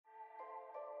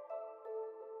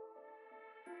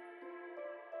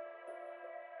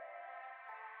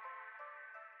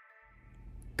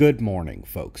Good morning,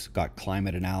 folks. Got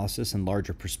climate analysis and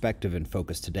larger perspective in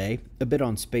focus today, a bit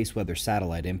on space weather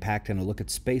satellite impact, and a look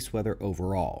at space weather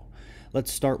overall.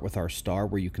 Let's start with our star,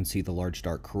 where you can see the large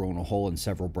dark coronal hole in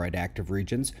several bright active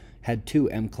regions. Had two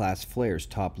M-class flares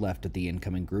top left at the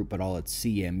incoming group, but all its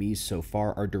CMEs so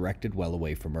far are directed well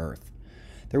away from Earth.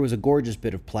 There was a gorgeous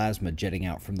bit of plasma jetting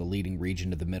out from the leading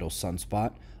region to the middle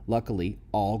sunspot, luckily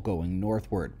all going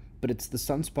northward. But it's the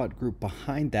sunspot group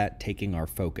behind that taking our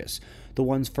focus. The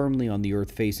ones firmly on the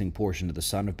Earth-facing portion of the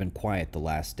sun have been quiet the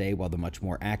last day, while the much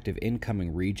more active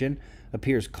incoming region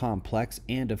appears complex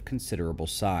and of considerable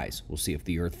size. We'll see if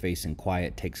the Earth-facing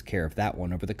quiet takes care of that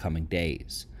one over the coming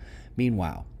days.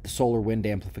 Meanwhile, the solar wind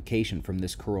amplification from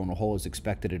this coronal hole is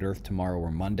expected at Earth tomorrow or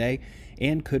Monday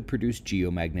and could produce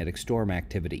geomagnetic storm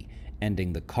activity,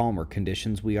 ending the calmer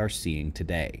conditions we are seeing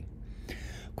today.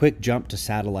 Quick jump to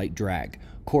satellite drag.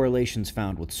 Correlations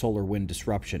found with solar wind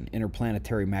disruption,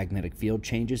 interplanetary magnetic field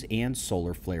changes, and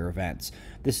solar flare events.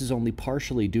 This is only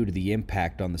partially due to the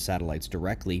impact on the satellites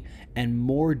directly, and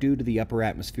more due to the upper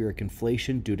atmospheric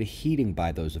inflation due to heating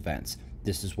by those events.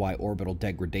 This is why orbital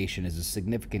degradation is a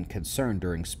significant concern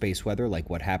during space weather like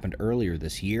what happened earlier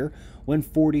this year, when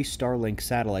 40 Starlink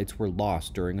satellites were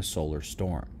lost during a solar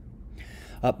storm.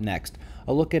 Up next,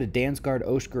 a look at a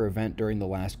Dansgaard-Oeschger event during the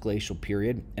last glacial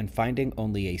period and finding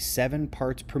only a 7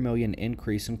 parts per million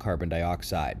increase in carbon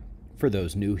dioxide. For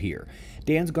those new here,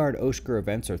 Dansgaard-Oeschger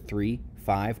events are 3,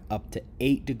 5, up to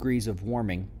 8 degrees of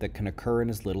warming that can occur in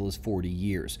as little as 40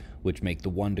 years, which make the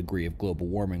 1 degree of global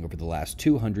warming over the last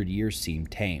 200 years seem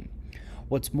tame.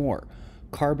 What's more,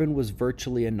 carbon was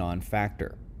virtually a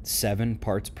non-factor. 7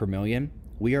 parts per million?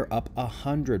 We are up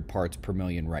 100 parts per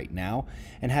million right now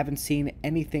and haven't seen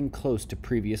anything close to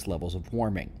previous levels of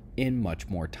warming in much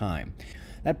more time.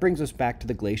 That brings us back to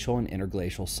the glacial and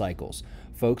interglacial cycles.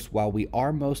 Folks, while we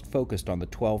are most focused on the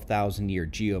 12,000-year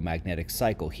geomagnetic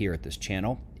cycle here at this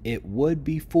channel, it would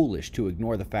be foolish to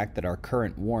ignore the fact that our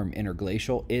current warm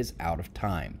interglacial is out of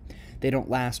time. They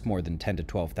don't last more than 10 to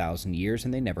 12,000 years,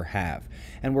 and they never have.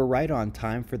 And we're right on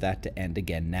time for that to end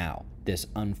again now. This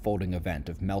unfolding event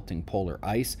of melting polar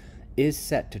ice is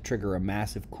set to trigger a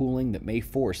massive cooling that may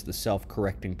force the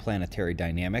self-correcting planetary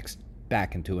dynamics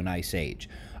back into an ice age.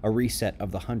 A reset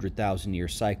of the 100,000-year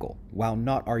cycle, while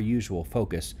not our usual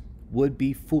focus, would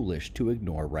be foolish to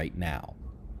ignore right now.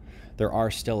 There are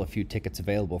still a few tickets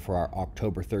available for our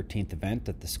October 13th event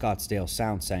at the Scottsdale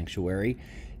Sound Sanctuary.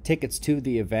 Tickets to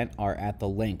the event are at the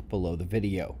link below the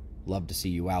video. Love to see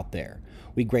you out there.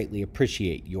 We greatly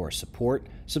appreciate your support.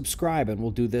 Subscribe and we'll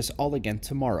do this all again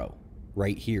tomorrow.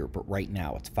 Right here, but right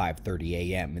now it's 5:30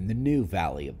 a.m. in the new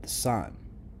Valley of the Sun.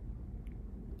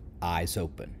 Eyes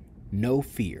open. No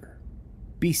fear.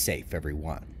 Be safe,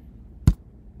 everyone.